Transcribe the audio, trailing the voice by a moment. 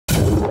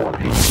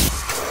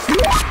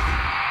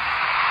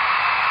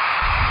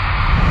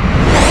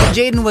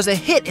Jaden was a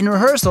hit in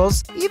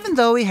rehearsals, even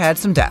though he had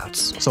some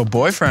doubts. So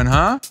boyfriend,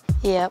 huh?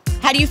 Yep.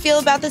 How do you feel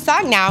about the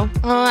song now?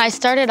 I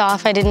started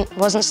off,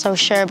 wasn't so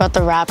sure about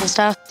the rap and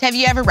stuff. Have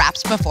you ever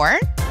rapped before?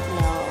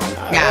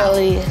 No, not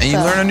really. And you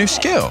learn a new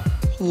skill.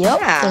 Yep.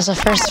 Yeah. There's a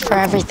first for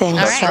everything.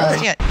 All right,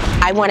 So. good.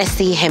 I want to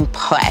see him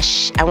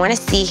push. I want to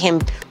see him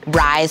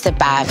rise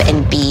above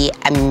and be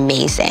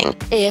amazing.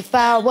 If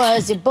I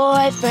was your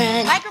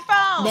boyfriend,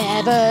 Microphone.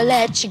 never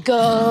let you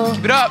go.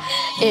 Keep it up.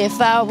 If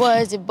I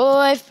was your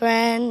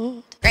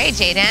boyfriend. Great,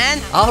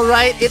 Jaden. All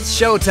right, it's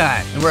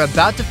showtime, and we're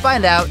about to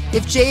find out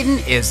if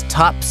Jaden is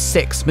top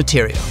 6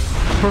 material.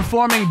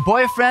 Performing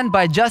Boyfriend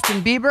by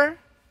Justin Bieber,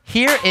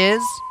 here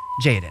is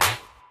Jaden.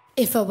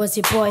 If I was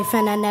your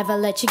boyfriend, I'd never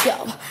let you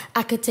go.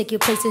 I could take you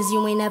places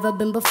you ain't never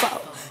been before.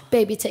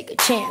 Baby, take a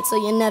chance, so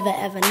you never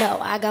ever know.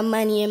 I got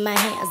money in my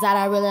hands that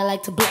I really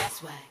like to blow.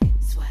 Swag,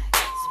 swag,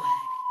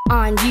 swag.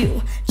 On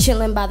you,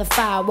 chilling by the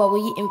fire while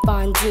we eating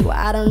fondue.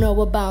 I don't know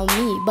about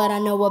me, but I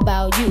know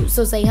about you.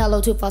 So say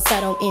hello to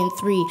falsetto in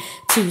 3,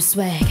 2,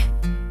 swag.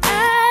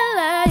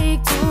 I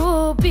like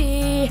to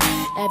be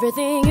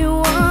everything you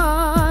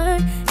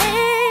want.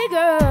 Hey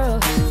girl,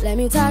 let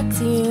me talk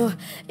to you.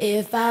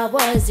 If I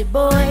was your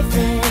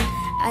boyfriend,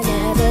 I'd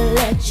never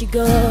let you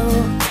go.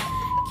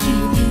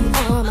 Keep you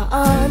on my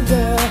arm,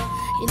 girl.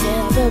 You'd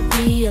never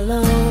be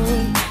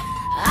alone.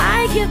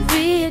 I could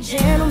be a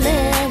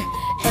gentleman,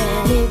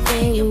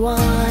 anything you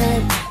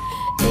want.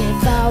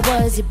 If I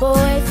was your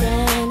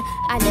boyfriend,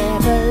 I'd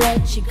never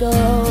let you go.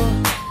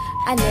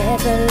 I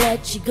never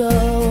let you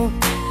go.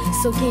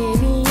 So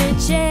give me a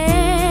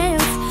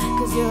chance,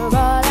 'cause you're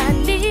all I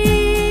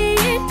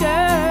need,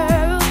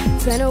 girl.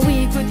 Spend a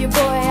week with your boy,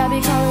 I'll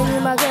be calling you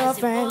my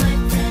girlfriend.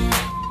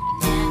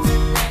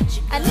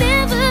 I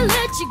never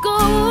let you go.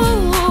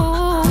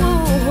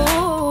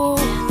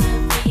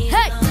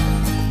 Hey,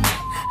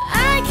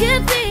 I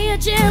could be a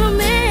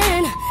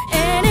gentleman,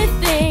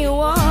 anything you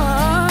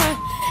want.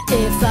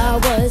 If I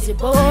was your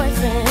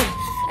boyfriend,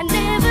 I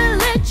never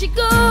let you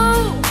go.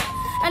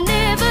 I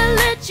never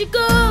let you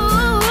go.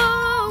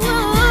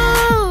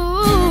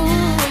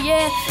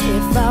 Yeah,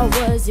 if I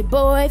was your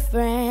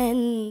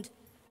boyfriend.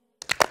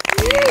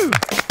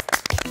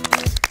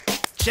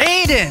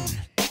 Jaden!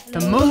 The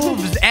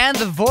moves and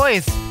the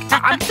voice.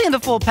 I'm seeing the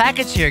full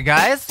package here,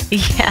 guys.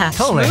 Yeah,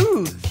 Totally.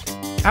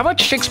 smooth. How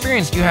much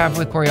experience do you have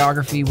with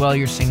choreography while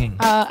you're singing?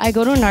 I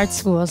go to an art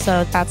school,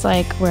 so that's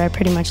like where I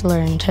pretty much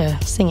learn to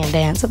sing and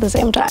dance at the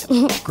same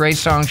time. Great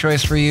song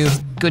choice for you.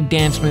 Good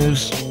dance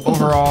moves.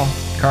 Overall,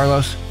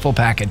 Carlos, full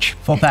package.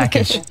 Full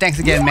package. Thanks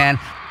again, man.